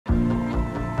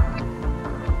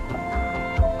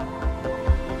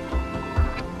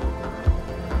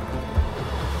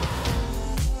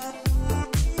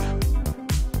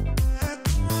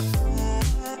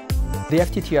The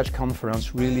FTTH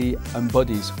conference really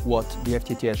embodies what the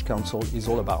FTTH Council is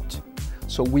all about.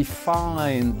 So we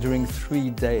find during 3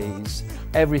 days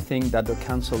everything that the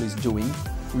Council is doing,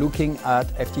 looking at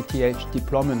FTTH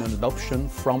deployment and adoption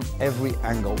from every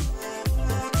angle.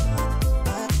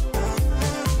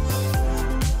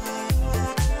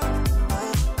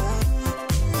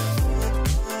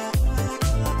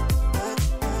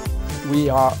 We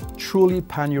are truly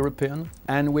pan-European,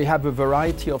 and we have a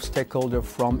variety of stakeholders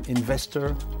from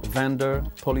investor, vendor,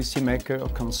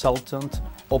 policymaker, consultant,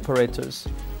 operators.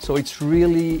 So it's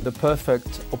really the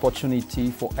perfect opportunity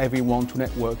for everyone to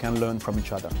network and learn from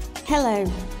each other. Hello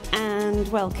and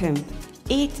welcome.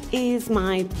 It is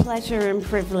my pleasure and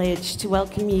privilege to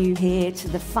welcome you here to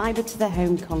the Fibre to the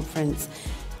Home Conference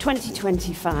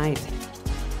 2025.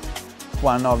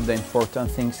 One of the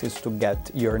important things is to get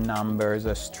your numbers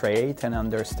straight and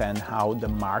understand how the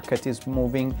market is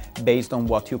moving based on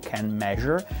what you can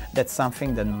measure. That's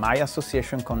something that my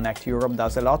association Connect Europe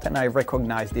does a lot, and I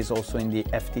recognize this also in the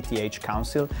FTTH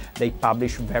Council. They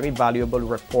publish very valuable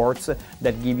reports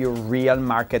that give you real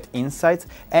market insights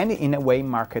and, in a way,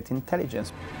 market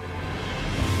intelligence.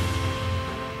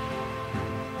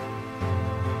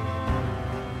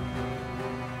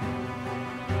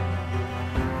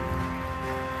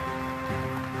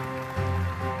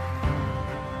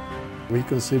 We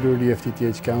consider the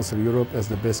FTTH Council Europe as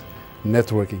the best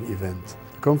networking event.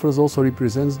 The conference also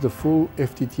represents the full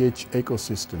FTTH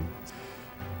ecosystem.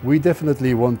 We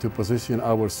definitely want to position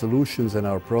our solutions and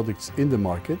our products in the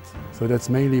market, so that's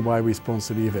mainly why we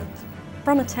sponsor the event.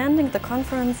 From attending the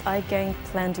conference, I gained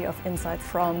plenty of insights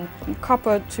from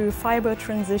copper to fiber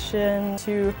transition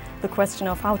to the question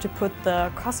of how to put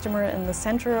the customer in the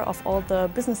center of all the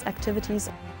business activities.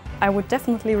 I would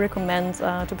definitely recommend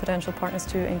to potential partners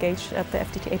to engage at the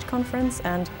FTTH conference,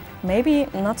 and maybe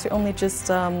not to only just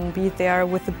be there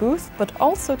with the booth, but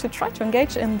also to try to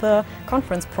engage in the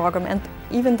conference program. And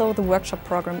even though the workshop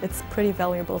program, it's pretty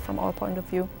valuable from our point of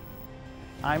view.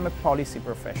 I'm a policy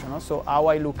professional, so how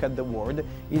I look at the world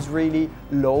is really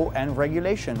law and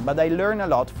regulation. But I learn a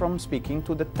lot from speaking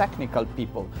to the technical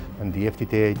people. And the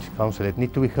FTTH Council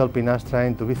need to be helping us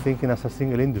trying to be thinking as a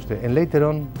single industry. And later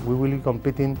on, we will be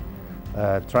competing,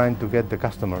 trying to get the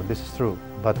customer. This is true,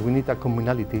 but we need a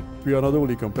commonality. We are not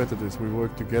only competitors, we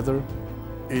work together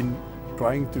in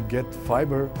trying to get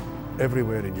fiber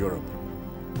everywhere in Europe.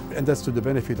 And that's to the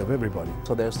benefit of everybody.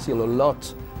 So there's still a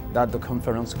lot that the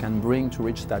conference can bring to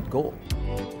reach that goal.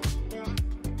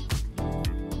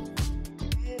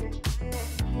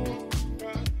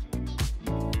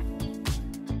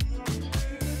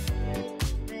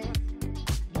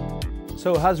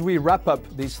 So as we wrap up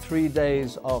these 3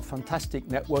 days of fantastic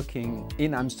networking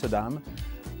in Amsterdam,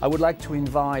 I would like to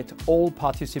invite all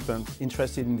participants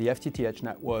interested in the FTTH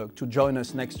network to join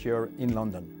us next year in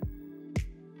London.